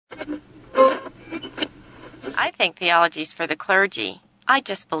I think theology's for the clergy. I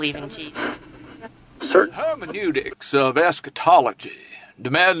just believe in Jesus. Certain hermeneutics of eschatology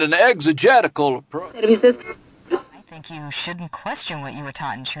demand an exegetical approach. I think you shouldn't question what you were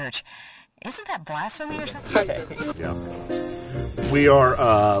taught in church. Isn't that blasphemy or something? Yeah. We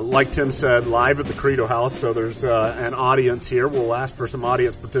are, like Tim said, live at the Credo House, so there's an audience here. We'll ask for some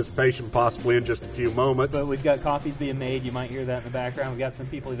audience participation possibly in just a few moments. But we've got coffees being made. You might hear that in the background. We've got some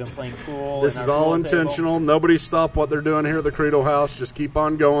people even playing pool. This is all intentional. Nobody stop what they're doing here at the Credo House. Just keep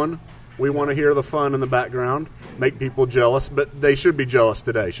on going. We want to hear the fun in the background, make people jealous, but they should be jealous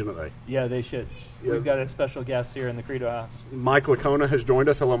today, shouldn't they? Yeah, they should. Yeah. We've got a special guest here in the Credo House. Mike Licona has joined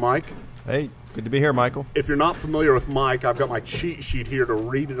us. Hello, Mike. Hey, good to be here, Michael. If you're not familiar with Mike, I've got my cheat sheet here to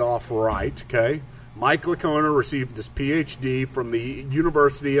read it off right, okay? Mike Licona received his Ph.D. from the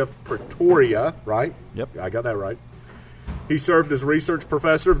University of Pretoria, right? Yep. I got that right. He served as research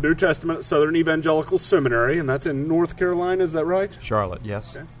professor of New Testament at Southern Evangelical Seminary, and that's in North Carolina, is that right? Charlotte,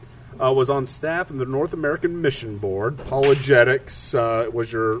 yes. Okay. Was on staff in the North American Mission Board. Apologetics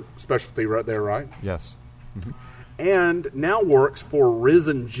was your specialty right there, right? Yes. Mm-hmm. And now works for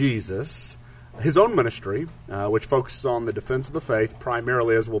Risen Jesus, his own ministry, which focuses on the defense of the faith,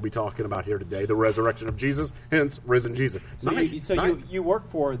 primarily, as we'll be talking about here today, the resurrection of Jesus, hence Risen Jesus. So you work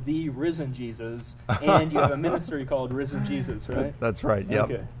for the Risen Jesus, and you have a ministry called Risen Jesus, right? That's right,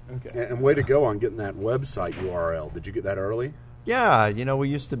 yep. Okay. And way to go on getting that website URL. Did you get that early? Yeah, we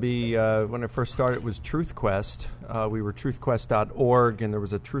used to be, when I first started, it was TruthQuest. We were truthquest.org, and there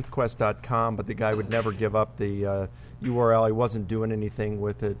was a truthquest.com, but the guy would never give up the URL. He wasn't doing anything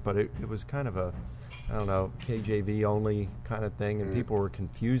with it, but it was kind of a, KJV only kind of thing, and people were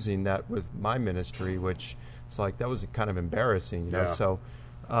confusing that with my ministry, which it's like, that was kind of embarrassing, you know, so...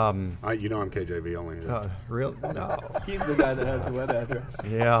 I'm KJV only. Real? No. He's the guy that has the web address.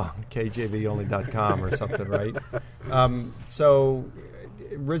 Yeah, kjvonly.com or something, right? So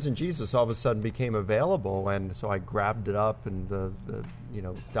Risen Jesus all of a sudden became available, and so I grabbed it up and the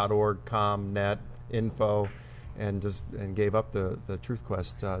 .org, com, net, info, and gave up the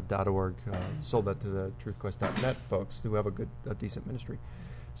truthquest.org, sold that to the truthquest.net folks who have a decent ministry.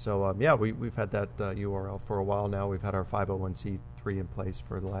 So, we've had that URL for a while now. We've had our 501c3 in place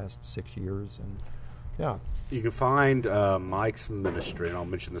for the last 6 years. And, yeah. You can find Mike's ministry, and I'll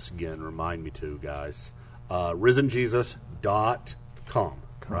mention this again. Remind me to, guys. RisenJesus.com,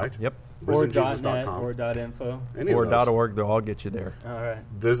 right? Yep. Or .net or .info. Or .org, they'll all get you there. All right.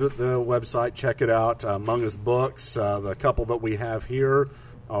 Visit the website. Check it out. Among his books, the couple that we have here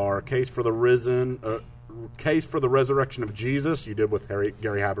are Case for the Resurrection of Jesus, you did with Gary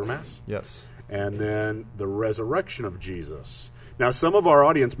Habermas. Yes. And then The Resurrection of Jesus. Now, some of our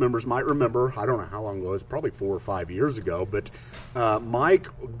audience members might remember, I don't know how long ago, it was probably 4 or 5 years ago, but Mike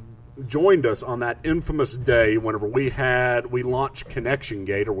joined us on that infamous day whenever we launched Connection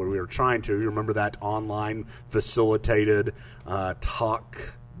Gate, or we were trying to. You remember that online facilitated talk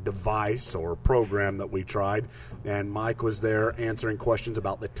device or program that we tried, and Mike was there answering questions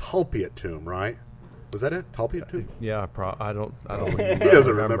about the Talpiot tomb, right? Was that it? Talpiot tomb? Yeah, I don't He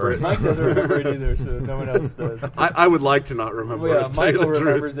doesn't remember it. Mike doesn't remember it either, so no one else does. I would like to not remember it. Michael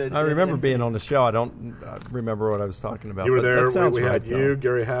remembers it. I remember being on the show. I don't remember what I was talking about. You were there. We had you,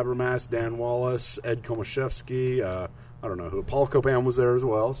 Gary Habermas, Dan Wallace, Ed Komashevsky. I don't know who. Paul Copan was there as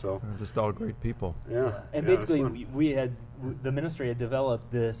well. So just all great people. Yeah. And basically, the ministry had developed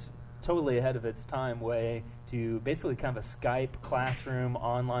this totally ahead of its time way to basically kind of a Skype classroom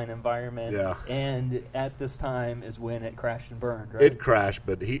online environment. Yeah. And at this time is when it crashed and burned, right? It crashed,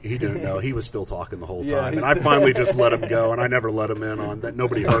 but he didn't know. He was still talking the whole time. And I finally just let him go, and I never let him in on that.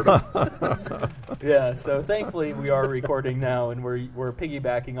 Nobody heard him. Yeah, so thankfully we are recording now, and we're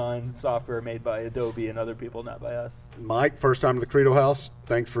piggybacking on software made by Adobe and other people, not by us. Mike, first time to the Credo House.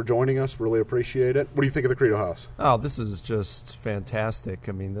 Thanks for joining us. Really appreciate it. What do you think of the Credo House? Oh, this is just fantastic.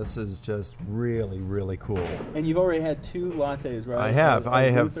 I mean, this is just really, really cool. And you've already had 2 lattes, right? I have. I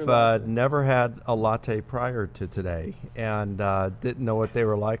have never had a latte prior to today, and didn't know what they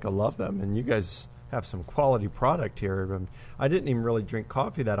were like. I love them, and you guys have some quality product here. I didn't even really drink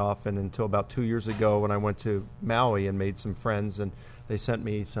coffee that often until about 2 years ago when I went to Maui and made some friends, and they sent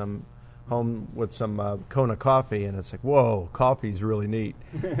me some home with some Kona coffee, and it's like, whoa, coffee's really neat.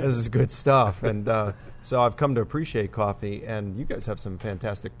 This is good stuff. And so I've come to appreciate coffee, and you guys have some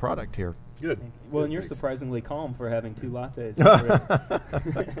fantastic product here. Good. Well, and you're surprisingly calm for having 2 lattes.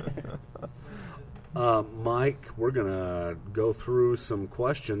 Mike, we're going to go through some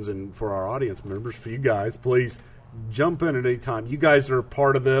questions, and for our audience members, for you guys, please jump in at any time. You guys are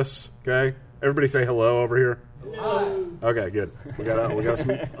part of this, okay? Everybody say hello over here. Okay, good. We got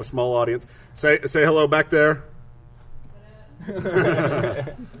a small audience. Say hello back there.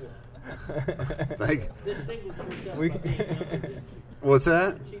 Thank. Distinguished herself by being younger. What's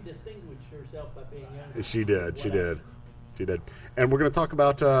that? She distinguished herself by being younger. She did. And we're going to talk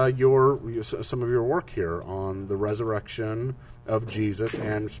about some of your work here on the resurrection of Jesus,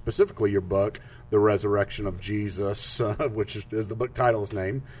 and specifically your book, The Resurrection of Jesus, which is the book title's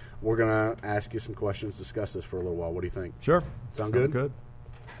name. We're going to ask you some questions, discuss this for a little while. What do you think? Sure. Sounds good?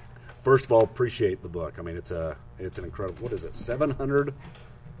 First of all, appreciate the book. I mean, it's an incredible. What is it?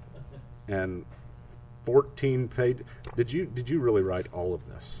 714 pages. Did you really write all of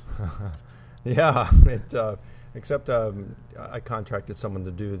this? Yeah. Except I contracted someone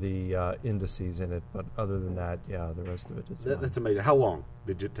to do the indices in it, but other than that, yeah, the rest of it is. That's amazing. How long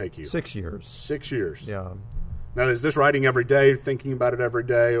did it take you? 6 years. 6 years. Yeah. Now, is this writing every day, thinking about it every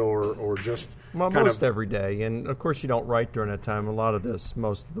day, or just most every day? And of course, you don't write during that time.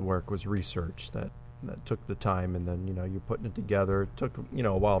 Most of the work was research that took the time, and then you're putting it together. It took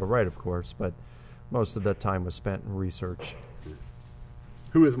a while to write, of course, but most of that time was spent in research.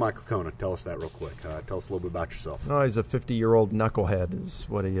 Who is Michael Kona? Tell us that real quick. Tell us a little bit about yourself. Oh, he's a 50-year-old knucklehead is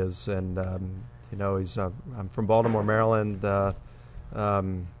what he is. And, he's I'm from Baltimore, Maryland.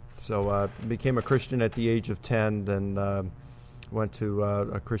 So became a Christian at the age of 10 and went to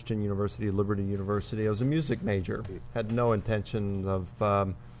a Christian university, Liberty University. I was a music major. Had no intention of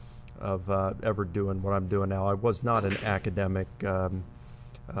ever doing what I'm doing now. I was not an academic.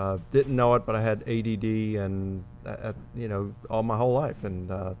 Didn't know it, but I had ADD and all my whole life,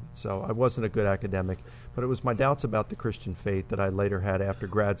 and so I wasn't a good academic. But it was my doubts about the Christian faith that I later had after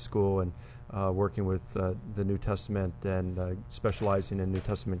grad school and working with the New Testament and specializing in New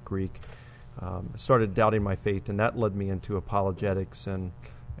Testament Greek. I started doubting my faith, and that led me into apologetics, and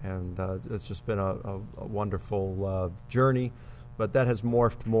it's just been a wonderful journey. But that has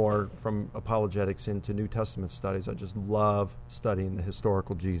morphed more from apologetics into New Testament studies. I just love studying the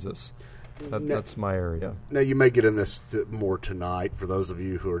historical Jesus. That's my area. Now, you may get in this more tonight. For those of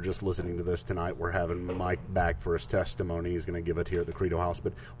you who are just listening to this tonight, we're having Mike back for his testimony. He's going to give it here at the Credo House.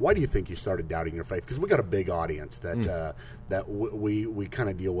 But why do you think you started doubting your faith? Because we got a big audience that we kind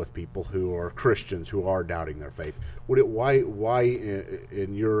of deal with people who are Christians who are doubting their faith. Why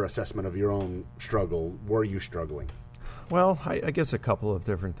in your assessment of your own struggle, were you struggling? Well, I guess a couple of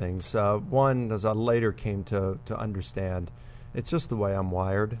different things. One, as I later came to understand, it's just the way I'm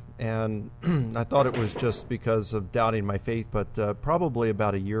wired. And I thought it was just because of doubting my faith, but probably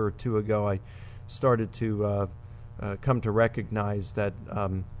about a year or two ago, I started to come to recognize that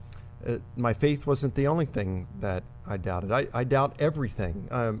my faith wasn't the only thing that I doubted. I doubt everything.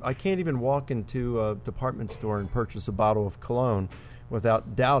 I can't even walk into a department store and purchase a bottle of cologne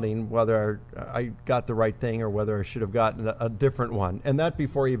without doubting whether I got the right thing or whether I should have gotten a different one, and that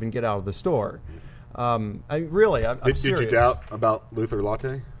before I even get out of the store. I'm serious. Did you doubt about Luther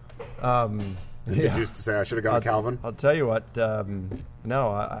Latte? Did you just say I should have gone Calvin? I'll tell you what.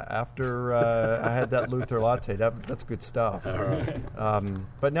 After I had that Luther Latte, that's good stuff. All right.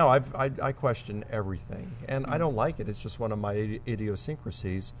 But no, I question everything, and I don't like it. It's just one of my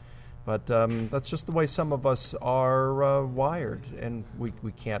idiosyncrasies. But that's just the way some of us are wired, and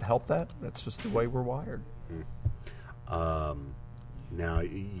we can't help that. That's just the way we're wired. Now,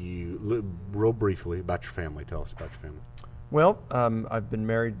 real briefly about your family. Tell us about your family. Well, I've been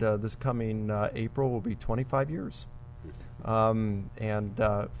married this coming April will be 25 years. And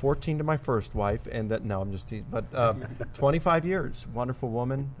 14 to my first wife, and that, no, I'm just teasing, but 25 years. Wonderful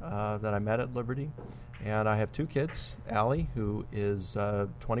woman that I met at Liberty. And I have two kids, Allie, who is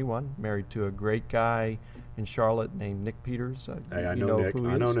 21, married to a great guy in Charlotte named Nick Peters. Hey, I know Nick.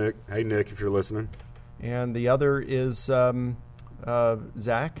 I know Nick. Hey, Nick, if you're listening. And the other is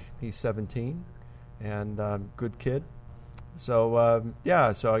Zach. He's 17, and good kid. So,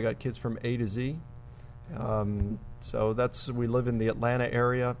 so I got kids from A to Z. So we live in the Atlanta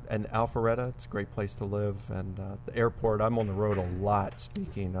area and Alpharetta. It's a great place to live. And the airport, I'm on the road a lot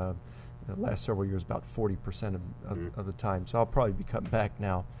speaking. The last several years, about 40% of the time. So I'll probably be cutting back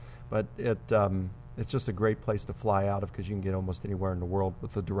now. But it's just a great place to fly out of because you can get almost anywhere in the world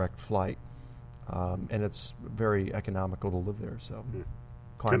with a direct flight. And it's very economical to live there. So.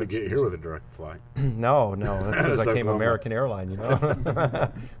 Couldn't get here with a direct flight. No, that's because I came American Airline,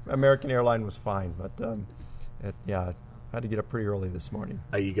 American Airline was fine, but I had to get up pretty early this morning.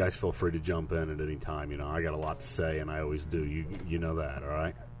 Hey, you guys feel free to jump in at any time. I got a lot to say, and I always do. You know that, all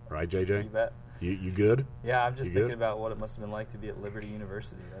right? Right, JJ? You bet. You good? Yeah, I'm just thinking about what it must have been like to be at Liberty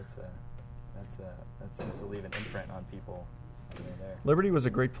University. That seems to leave an imprint on people. there? Liberty was a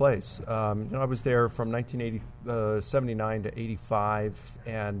great place. I was there from 1979 to 85,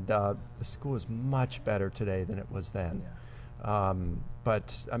 and the school is much better today than it was then. Yeah.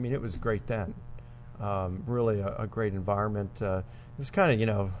 But, I mean, it was great then. Really a great environment. It was kind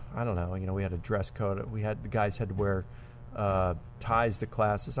of, I don't know, we had a dress code. The guys had to wear ties to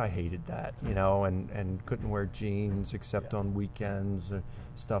classes. I hated that, and couldn't wear jeans except on weekends or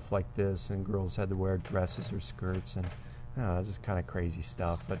stuff like this, and girls had to wear dresses or skirts, and just kind of crazy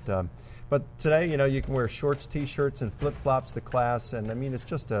stuff. But today, you can wear shorts, T-shirts, and flip-flops to class, and I mean, it's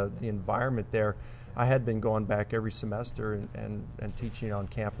just the environment there. I had been going back every semester and teaching on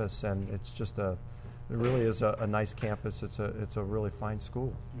campus, and it's just it really is a nice campus. It's a really fine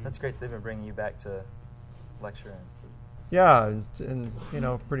school. That's great. So they've been bringing you back to lecture. Yeah, and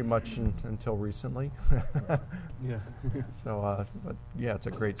pretty much until recently. Yeah. So, but yeah, it's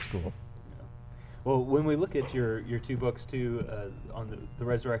a great school. Well, when we look at your two books too, on the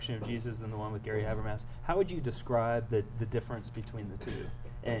Resurrection of Jesus and the one with Gary Habermas, how would you describe the difference between the two?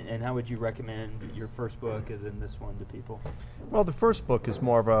 And how would you recommend your first book and then this one to people? Well, the first book is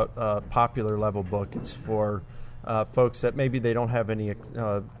more of a popular level book. It's for folks that maybe they don't have any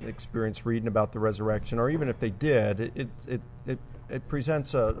experience reading about the resurrection, or even if they did, it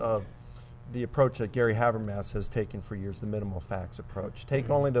presents the approach that Gary Habermas has taken for years, the minimal facts approach. Take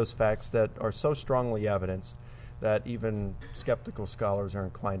only those facts that are so strongly evidenced that even skeptical scholars are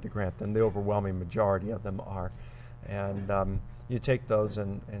inclined to grant them. The overwhelming majority of them are. And you take those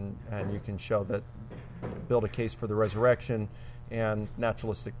and you can show that, build a case for the resurrection, and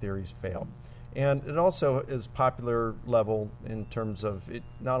naturalistic theories fail. And it also is popular level in terms of it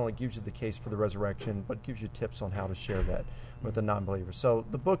not only gives you the case for the resurrection, but gives you tips on how to share that with a non-believer. So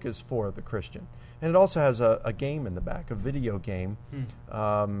the book is for the Christian. And it also has a game in the back, a video game,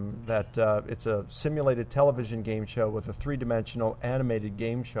 that it's a simulated television game show with a three-dimensional animated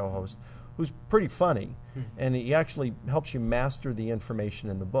game show host who's pretty funny, and he actually helps you master the information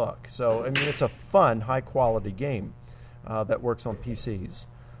in the book. So, I mean, it's a fun, high-quality game that works on PCs.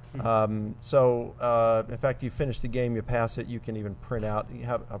 In fact, you finish the game, you pass it, you can even you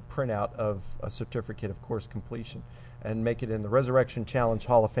have a printout of a certificate of course completion and make it in the Resurrection Challenge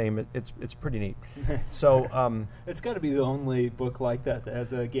Hall of Fame. It's pretty neat. So it's got to be the only book like that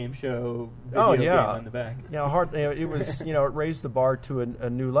has a game show video game on the back. Yeah, it was, it raised the bar to a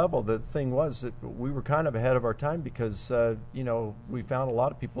new level. The thing was that we were kind of ahead of our time because, we found a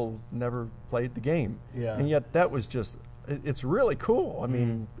lot of people never played the game. Yeah. And yet that was just... It's really cool. I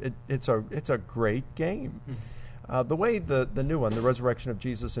mean, it's a great game. The way the new one, The Resurrection of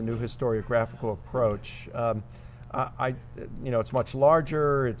Jesus, a new historiographical approach, it's much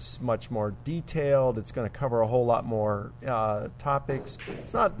larger, it's much more detailed, it's going to cover a whole lot more topics.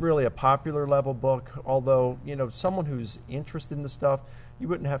 It's not really a popular level book, although, someone who's interested in the stuff, you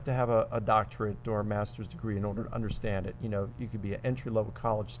wouldn't have to have a doctorate or a master's degree in order to understand it. You could be an entry-level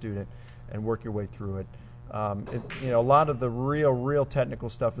college student and work your way through it. A lot of the real technical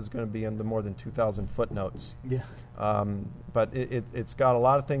stuff is going to be in the more than 2,000 footnotes. Yeah. But it's got a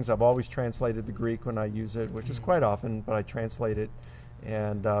lot of things. I've always translated the Greek when I use it, which is quite often, but I translate it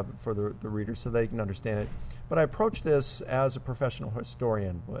and for the reader so they can understand it. But I approach this as a professional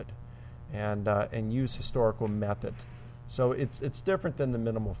historian would, and use historical method. So it's different than the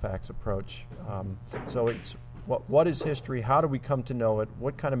minimal facts approach. So it's what is history? How do we come to know it?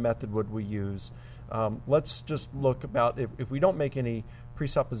 What kind of method would we use? Let's just look about, if we don't make any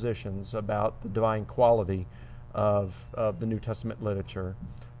presuppositions about the divine quality of the New Testament literature,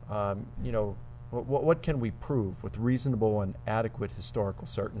 what can we prove with reasonable and adequate historical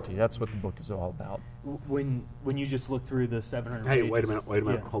certainty? That's what the book is all about. When you just look through the 700 Hey, pages... wait a minute,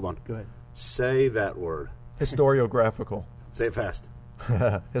 Yeah. hold on. Go ahead. Say that word. Historiographical. Say it fast.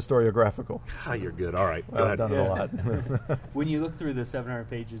 Historiographical. Ah, you're good. All right, go I've ahead. done it a lot. When you look through the 700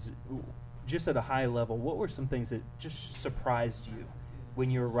 pages, just at a high level, what were some things that just surprised you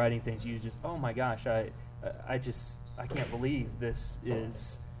when you were writing things? You just, oh my gosh, I can't believe this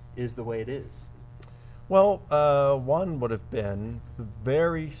is the way it is. Well, one would have been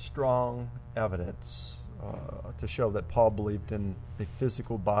very strong evidence to show that Paul believed in the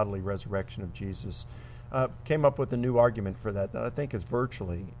physical bodily resurrection of Jesus. Came up with a new argument for that I think is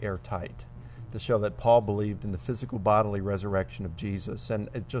virtually airtight, to show that Paul believed in the physical bodily resurrection of Jesus. And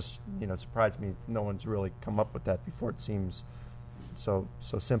it just, surprised me. No one's really come up with that before. It seems so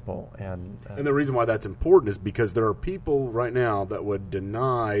simple. And the reason why that's important is because there are people right now that would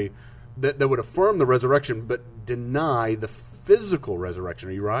deny, that would affirm the resurrection, but deny the physical resurrection.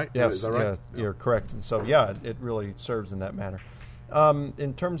 Are you right? Yes, Is that right? Yeah, you're correct. And so, it really serves in that manner.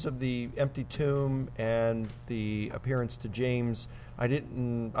 In terms of the empty tomb and the appearance to James, I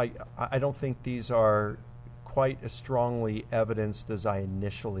don't think these are quite as strongly evidenced as I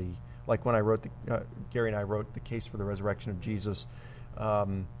initially, like when I wrote Gary and I wrote the case for the resurrection of Jesus.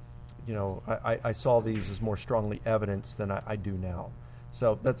 I saw these as more strongly evidenced than I do now.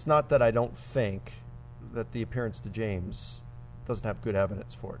 So that's not that I don't think that the appearance to James doesn't have good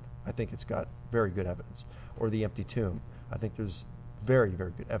evidence for it. I think it's got very good evidence. Or the empty tomb. I think there's very,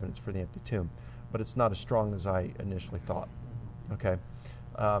 very good evidence for the empty tomb. But it's not as strong as I initially thought. Okay?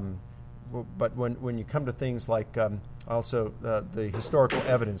 But when you come to things like also the historical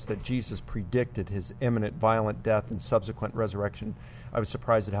evidence that Jesus predicted his imminent violent death and subsequent resurrection, I was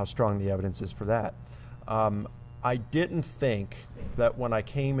surprised at how strong the evidence is for that. I didn't think that when I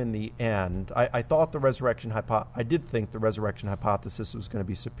came in the end, I thought I did think the resurrection hypothesis was going to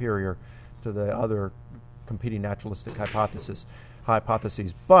be superior to the other competing naturalistic hypotheses,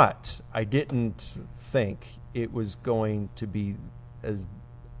 but I didn't think it was going to be as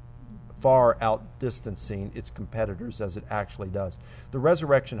far outdistancing its competitors as it actually does. The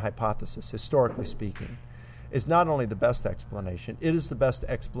resurrection hypothesis, historically speaking, is not only the best explanation, it is the best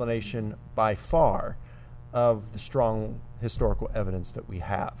explanation by far of the strong historical evidence that we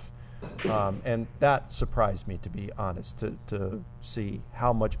have. And that surprised me, to be honest, to see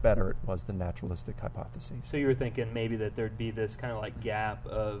how much better it was than naturalistic hypotheses. So you were thinking maybe that there'd be this kind of like gap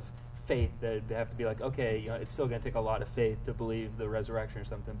of faith that it'd have to be like, okay, it's still going to take a lot of faith to believe the resurrection or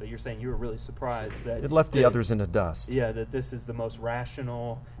something, but you're saying you were really surprised that it left the others in the dust. Yeah, that this is the most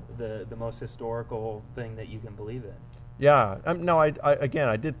rational, the most historical thing that you can believe in. Yeah. No,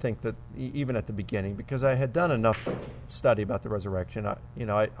 I did think that even at the beginning, because I had done enough study about the resurrection,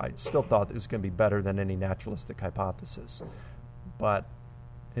 I still thought it was going to be better than any naturalistic hypothesis. But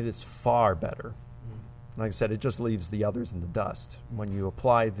it is far better. Like I said, it just leaves the others in the dust. When you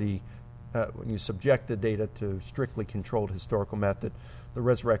apply when you subject the data to strictly controlled historical method, the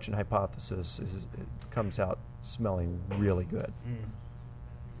resurrection hypothesis it comes out smelling really good.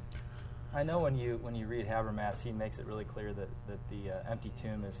 I know when you read Habermas, he makes it really clear that the empty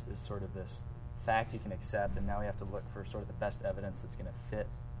tomb is sort of this fact you can accept, and now we have to look for sort of the best evidence that's going to fit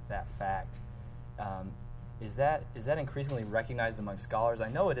that fact. Is that increasingly recognized among scholars? I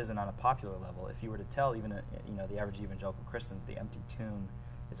know it isn't on a popular level. If you were to tell even the average evangelical Christian that the empty tomb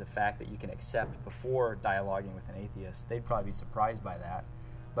is a fact that you can accept before dialoguing with an atheist, they'd probably be surprised by that.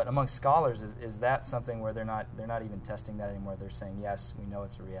 But among scholars, is that something where they're not even testing that anymore? They're saying, yes, we know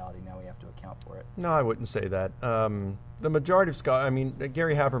it's a reality. Now we have to account for it. No, I wouldn't say that. The majority of scholars,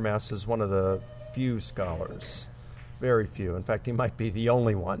 Gary Habermas is one of the few scholars, very few. In fact, he might be the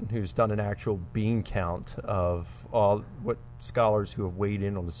only one who's done an actual bean count of all what scholars who have weighed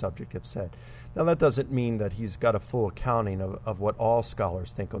in on the subject have said. Now, that doesn't mean that he's got a full accounting of what all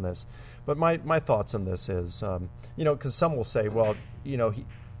scholars think on this. But my thoughts on this is, because some will say, well,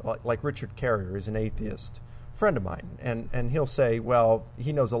 like Richard Carrier is an atheist friend of mine, and he'll say, well,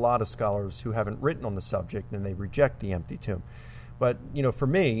 he knows a lot of scholars who haven't written on the subject and they reject the empty tomb. But, for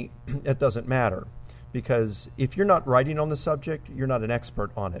me, it doesn't matter, because if you're not writing on the subject, you're not an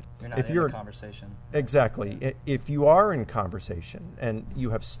expert on it. You're not in the conversation. Exactly. If you are in conversation and you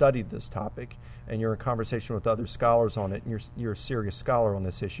have studied this topic and you're in conversation with other scholars on it and you're a serious scholar on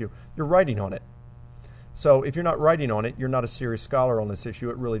this issue, you're writing on it. So if you're not writing on it, you're not a serious scholar on this issue.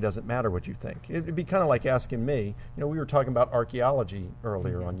 It really doesn't matter what you think. It'd be kind of like asking me. We were talking about archaeology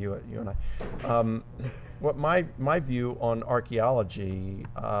earlier on you and I. What my view on archaeology,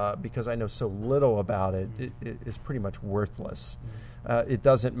 because I know so little about it, is pretty much worthless. It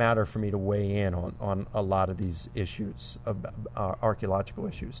doesn't matter for me to weigh in on a lot of these issues, archaeological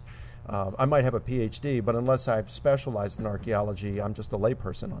issues. I might have a PhD, but unless I've specialized in archaeology, I'm just a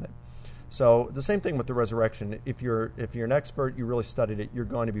layperson on it. So the same thing with the resurrection. If you're an expert, you really studied it, you're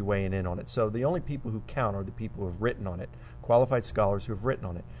going to be weighing in on it. So the only people who count are the people who have written on it, qualified scholars who have written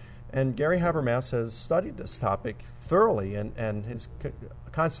on it. And Gary Habermas has studied this topic thoroughly and is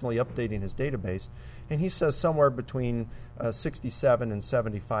constantly updating his database. And he says somewhere between 67 and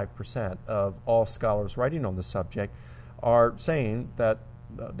 75% of all scholars writing on the subject are saying that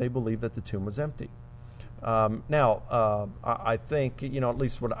they believe that the tomb was empty. I think, at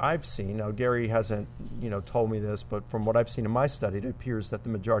least what I've seen, now Gary hasn't, told me this, but from what I've seen in my study, it appears that the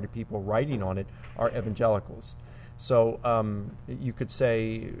majority of people writing on it are evangelicals. So you could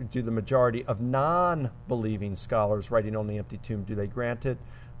say, do the majority of non-believing scholars writing on the empty tomb, do they grant it?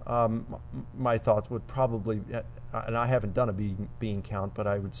 My thoughts would probably, and I haven't done a bean count, but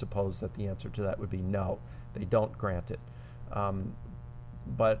I would suppose that the answer to that would be no. They don't grant it.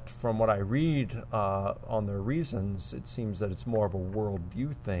 But from what I read on their reasons, it seems that it's more of a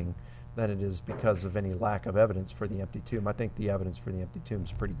worldview thing than it is because of any lack of evidence for the empty tomb. I think the evidence for the empty tomb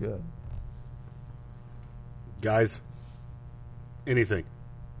is pretty good. Guys, anything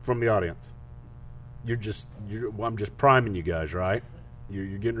from the audience? I'm just priming you guys, right?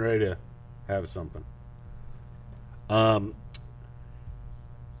 You're getting ready to have something.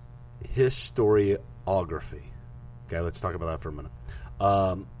 Historiography. Okay, let's talk about that for a minute.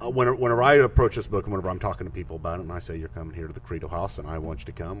 Whenever I approach this book and whenever I'm talking to people about it and I say, you're coming here to the Credo House and I want you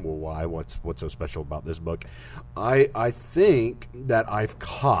to come, well, why? What's so special about this book? I think that I've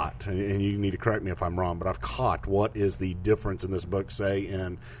caught, and you need to correct me if I'm wrong, but I've caught what is the difference in this book, say,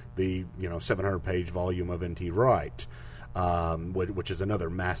 in the 700-page volume of N.T. Wright, which is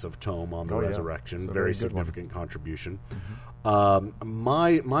another massive tome on the resurrection, very significant contribution. Mm-hmm.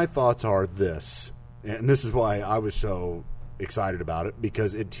 My thoughts are this, and this is why I was so excited about it,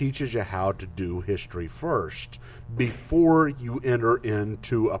 because it teaches you how to do history first before you enter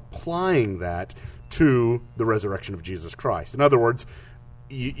into applying that to the resurrection of Jesus Christ. In other words,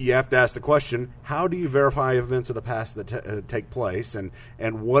 you have to ask the question, how do you verify events of the past that take place, and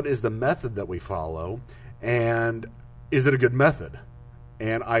what is the method that we follow, and is it a good method?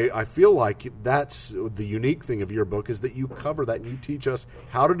 And I feel like that's the unique thing of your book, is that you cover that and you teach us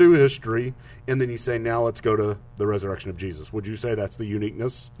how to do history, and then you say, now let's go to the resurrection of Jesus. Would you say that's the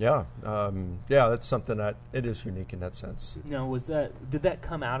uniqueness? Yeah. That's something that it is unique in that sense. Now, did that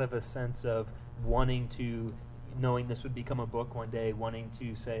come out of a sense of wanting to, knowing this would become a book one day, wanting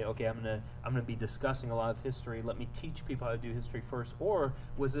to say, okay, I'm gonna be discussing a lot of history, let me teach people how to do history first? Or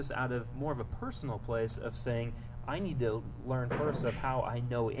was this out of more of a personal place of saying, I need to learn first of how I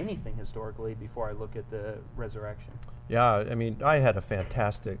know anything historically before I look at the resurrection? Yeah, I mean, I had a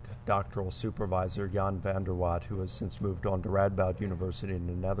fantastic doctoral supervisor, Jan van der Watt, who has since moved on to Radboud University in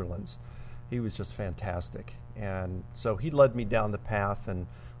the Netherlands. He was just fantastic. And so he led me down the path and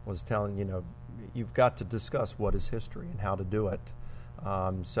was telling, you've got to discuss what is history and how to do it.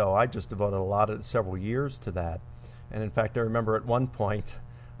 So I just devoted several years to that. And in fact, I remember at one point,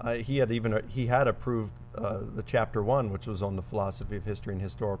 he had approved the chapter 1, which was on the philosophy of history and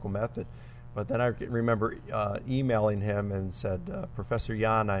historical method. But then I remember emailing him and said, Professor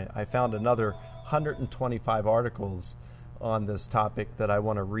Jan, I found another 125 articles on this topic that I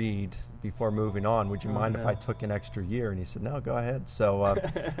want to read before moving on. Would you mind if I took an extra year? And he said, no, go ahead. So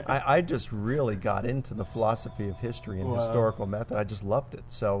I just really got into the philosophy of history and historical method. I just loved it.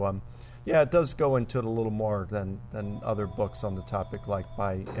 So it does go into it a little more than other books on the topic, like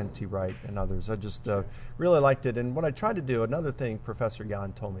by N.T. Wright and others. I just really liked it. And what I tried to do, another thing Professor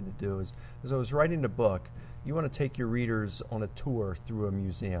Jan told me to do is as I was writing the book, you want to take your readers on a tour through a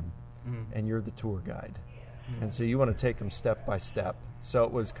museum, and you're the tour guide. And so you want to take them step by step. So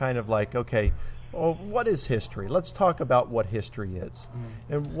it was kind of like, okay, well, what is history? Let's talk about what history is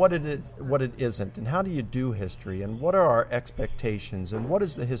and what it isn't, and how do you do history, and what are our expectations, and what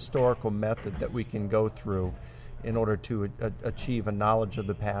is the historical method that we can go through in order to achieve a knowledge of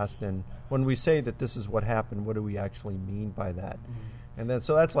the past. And when we say that this is what happened, what do we actually mean by that? And then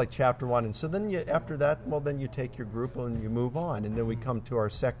so that's like chapter 1. And so then after that, well, then you take your group and you move on. And then we come to our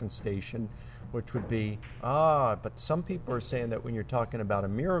second station, which would be, but some people are saying that when you're talking about a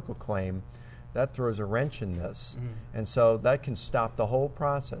miracle claim, that throws a wrench in this. And so that can stop the whole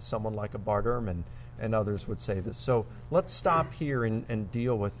process. Someone like a Bart Ehrman and others would say this. So let's stop here and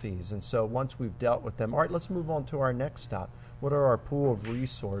deal with these. And so once we've dealt with them, all right, let's move on to our next stop. What are our pool of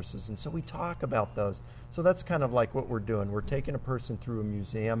resources? And so we talk about those. So that's kind of like what we're doing. We're taking a person through a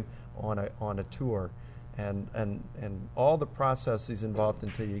museum on a tour. And all the processes involved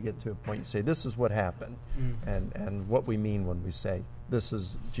until you get to a point you say, this is what happened, and what we mean when we say, this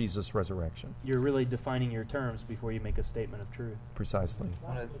is Jesus' resurrection. You're really defining your terms before you make a statement of truth. Precisely.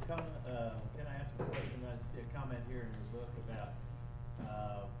 Can I ask a question? I see a comment here in your book about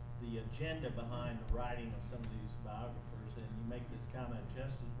the agenda behind the writing of some of these biographers, and you make this comment,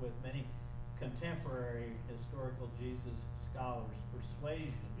 just as with many contemporary historical Jesus scholars,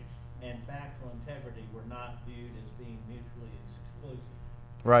 persuasion and factual integrity were not viewed as being mutually exclusive.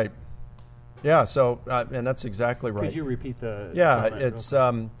 Right. Yeah, so, and that's exactly right. Could you repeat the... Yeah, it's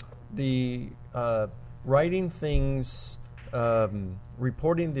the writing things,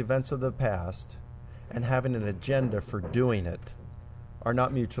 reporting the events of the past, and having an agenda for doing it are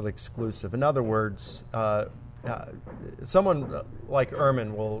not mutually exclusive. In other words, someone like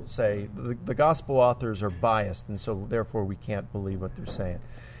Ehrman will say the gospel authors are biased, and so therefore we can't believe what they're saying.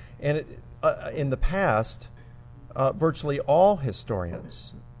 And in the past, virtually all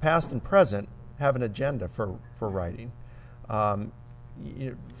historians, past and present, have an agenda for writing.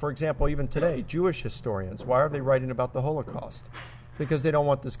 For example, even today, Jewish historians, why are they writing about the Holocaust? Because they don't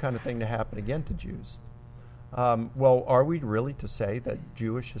want this kind of thing to happen again to Jews. Well, are we really to say that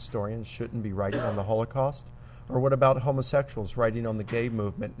Jewish historians shouldn't be writing on the Holocaust? Or what about homosexuals writing on the gay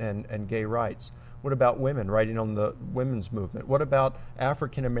movement and gay rights? What about women writing on the women's movement? What about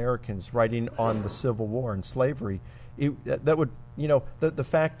African Americans writing on the Civil War and slavery? The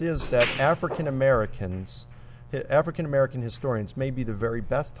fact is that African American historians may be the very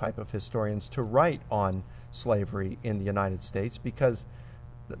best type of historians to write on slavery in the United States because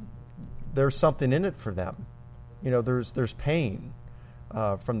there's something in it for them. There's pain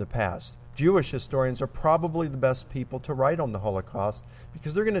from the past. Jewish historians are probably the best people to write on the Holocaust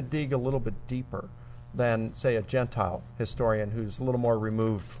because they're going to dig a little bit deeper than, say, a Gentile historian who's a little more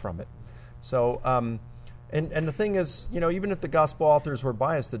removed from it. So, and the thing is, even if the gospel authors were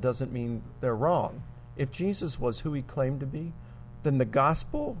biased, it doesn't mean they're wrong. If Jesus was who he claimed to be, then the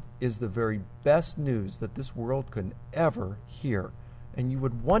gospel is the very best news that this world could ever hear, and you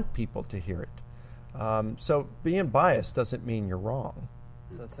would want people to hear it. So being biased doesn't mean you're wrong.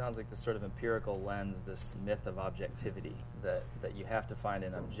 So it sounds like this sort of empirical lens, this myth of objectivity, that you have to find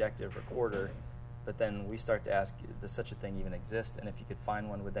an objective recorder, but then we start to ask, does such a thing even exist? And if you could find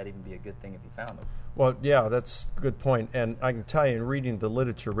one, would that even be a good thing if you found them? Well, yeah, that's a good point. And I can tell you, in reading the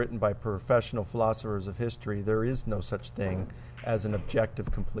literature written by professional philosophers of history, there is no such thing as an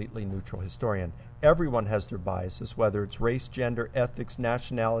objective, completely neutral historian. Everyone has their biases, whether it's race, gender, ethics,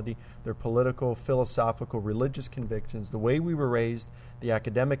 nationality, their political, philosophical, religious convictions, the way we were raised, the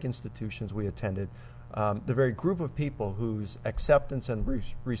academic institutions we attended, the very group of people whose acceptance and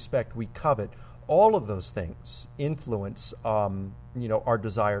respect we covet. All of those things influence, our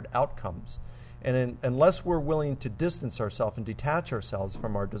desired outcomes. And unless we're willing to distance ourselves and detach ourselves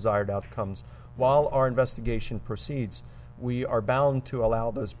from our desired outcomes while our investigation proceeds, we are bound to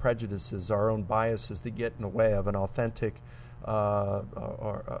allow those prejudices, our own biases, to get in the way of an authentic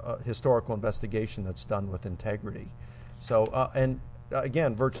historical investigation that's done with integrity. So, and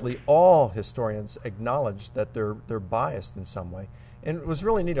again, virtually all historians acknowledge that they're biased in some way. And it was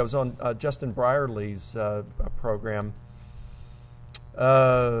really neat. I was on Justin Brierley's program.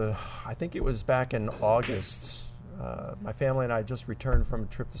 I think it was back in August. My family and I just returned from a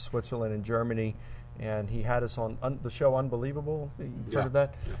trip to Switzerland and Germany, and he had us on the show Unbelievable. You've heard of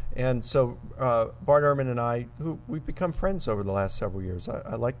that? Yeah. And so Bart Ehrman and I, we've become friends over the last several years.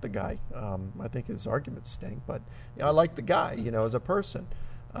 I like the guy. I think his arguments stink, but I like the guy, as a person.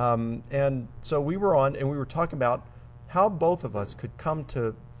 And so we were on, and we were talking about how both of us could come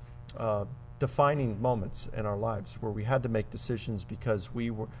to defining moments in our lives where we had to make decisions because we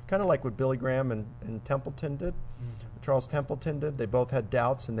were kind of like what Billy Graham and Templeton did, Charles Templeton did. They both had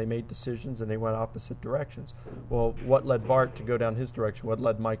doubts and they made decisions and they went opposite directions. Well, what led Bart to go down his direction? What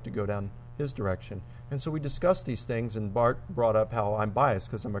led Mike to go down his direction? And so we discussed these things, and Bart brought up how I'm biased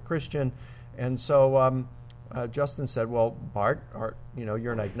because I'm a Christian. And so Justin said, well, Bart,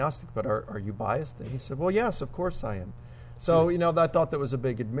 you're an agnostic, but are you biased? And he said, well, yes, of course I am. So, I thought that was a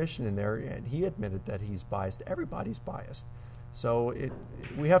big admission in there, and he admitted that he's biased. Everybody's biased. So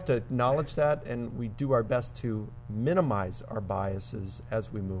we have to acknowledge that, and we do our best to minimize our biases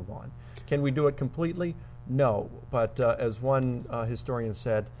as we move on. Can we do it completely? No. But as one historian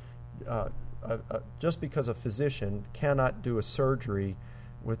said, just because a physician cannot do a surgery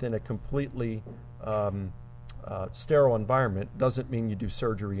within a completely sterile environment doesn't mean you do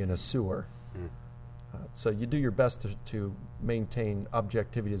surgery in a sewer. So you do your best to maintain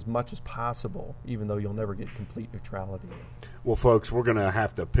objectivity as much as possible, even though you'll never get complete neutrality. Well, folks, we're going to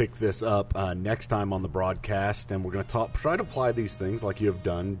have to pick this up next time on the broadcast, and we're going to try to apply these things like you have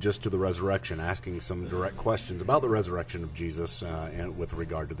done just to the resurrection, asking some direct questions about the resurrection of Jesus and with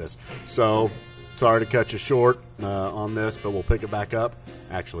regard to this. So, sorry to cut you short on this, but we'll pick it back up.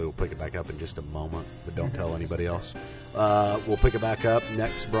 Actually, we'll pick it back up in just a moment, but don't tell anybody else. We'll pick it back up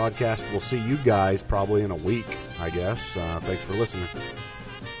next broadcast. We'll see you guys probably in a week, I guess. Thanks for listening.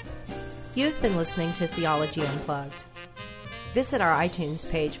 You've been listening to Theology Unplugged. Visit our iTunes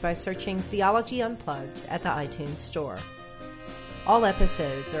page by searching Theology Unplugged at the iTunes Store. All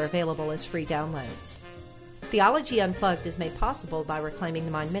episodes are available as free downloads. Theology Unplugged is made possible by Reclaiming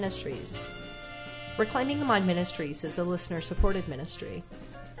the Mind Ministries. Reclaiming the Mind Ministries is a listener-supported ministry.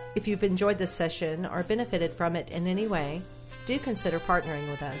 If you've enjoyed this session or benefited from it in any way, do consider partnering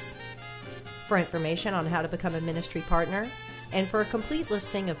with us. For information on how to become a ministry partner and for a complete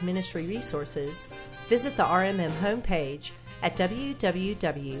listing of ministry resources, visit the RMM homepage at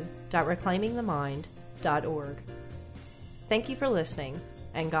www.reclaimingthemind.org. Thank you for listening,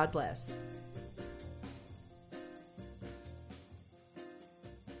 and God bless.